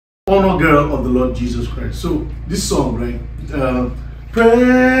Cowgirl of the Lord Jesus Christ. So this song, right?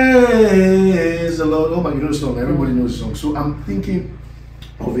 Praise the Lord. Oh my, you know the song. Everybody knows the song. So I'm thinking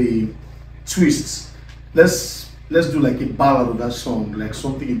of a twist. Let's do like a ballad of that song, like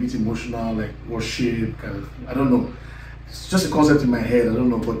something a bit emotional, like worship, kind of. I don't know. It's just a concept in my head. I don't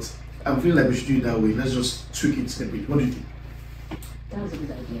know, but I'm feeling like we should do it that way. Let's just tweak it a bit. What do you think? That was a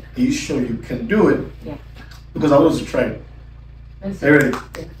good idea. Are you sure you can do it? Yeah. Because I want to try it. Are you ready?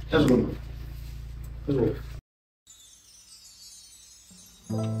 Yeah. Let's go. Let's go.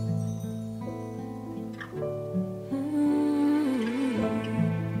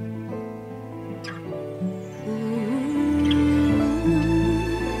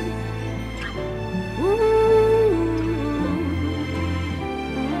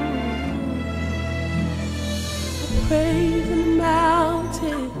 Praise in the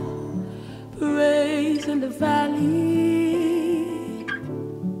mountain, praise in the valley.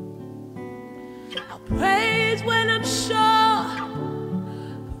 I'll praise when I'm sure,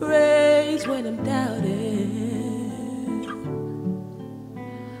 praise when I'm doubting.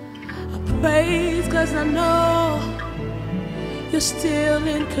 I praise 'cause I know you're still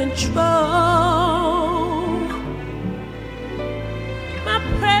in control. My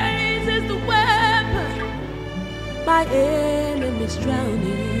praise is the weapon my enemy's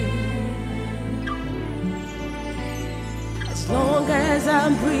drowning. As long as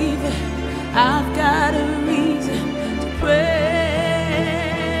I'm breathing, I've got a reason to praise.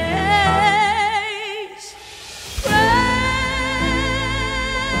 Praise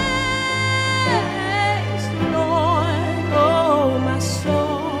the Lord, oh my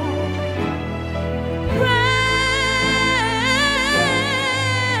soul. Praise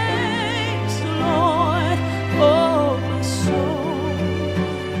the Lord, oh my soul.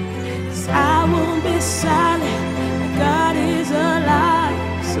 'Cause I won't be silent. God is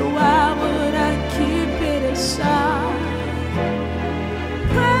alive, so why would I keep it inside?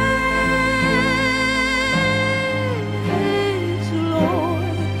 Praise the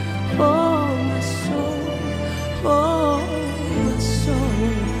Lord, oh my soul, oh my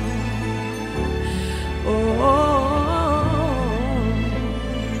soul, oh,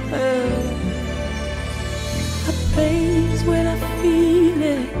 hey. I praise when I feel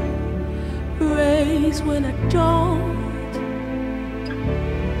it, praise when I don't.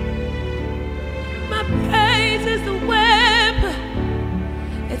 My praise is the weapon,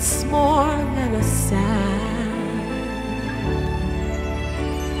 it's more than a sound.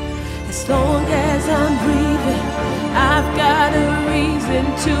 As long as I'm breathing, I've got a reason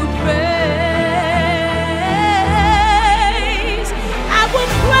to praise. I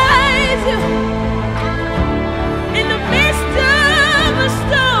will praise you in the midst of a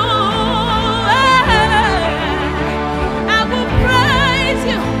storm. I will praise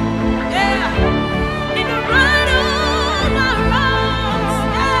you, yeah, in the right of my wrongs.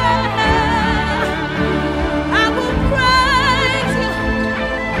 Yeah. I will praise you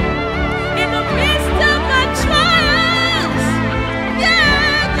in the midst of my trials.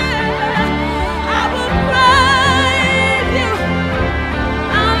 Yeah, yeah. I will praise you.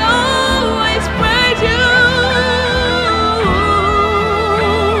 I'll always praise you.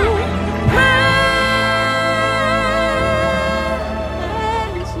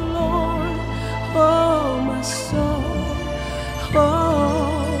 Praise the Lord, oh my soul.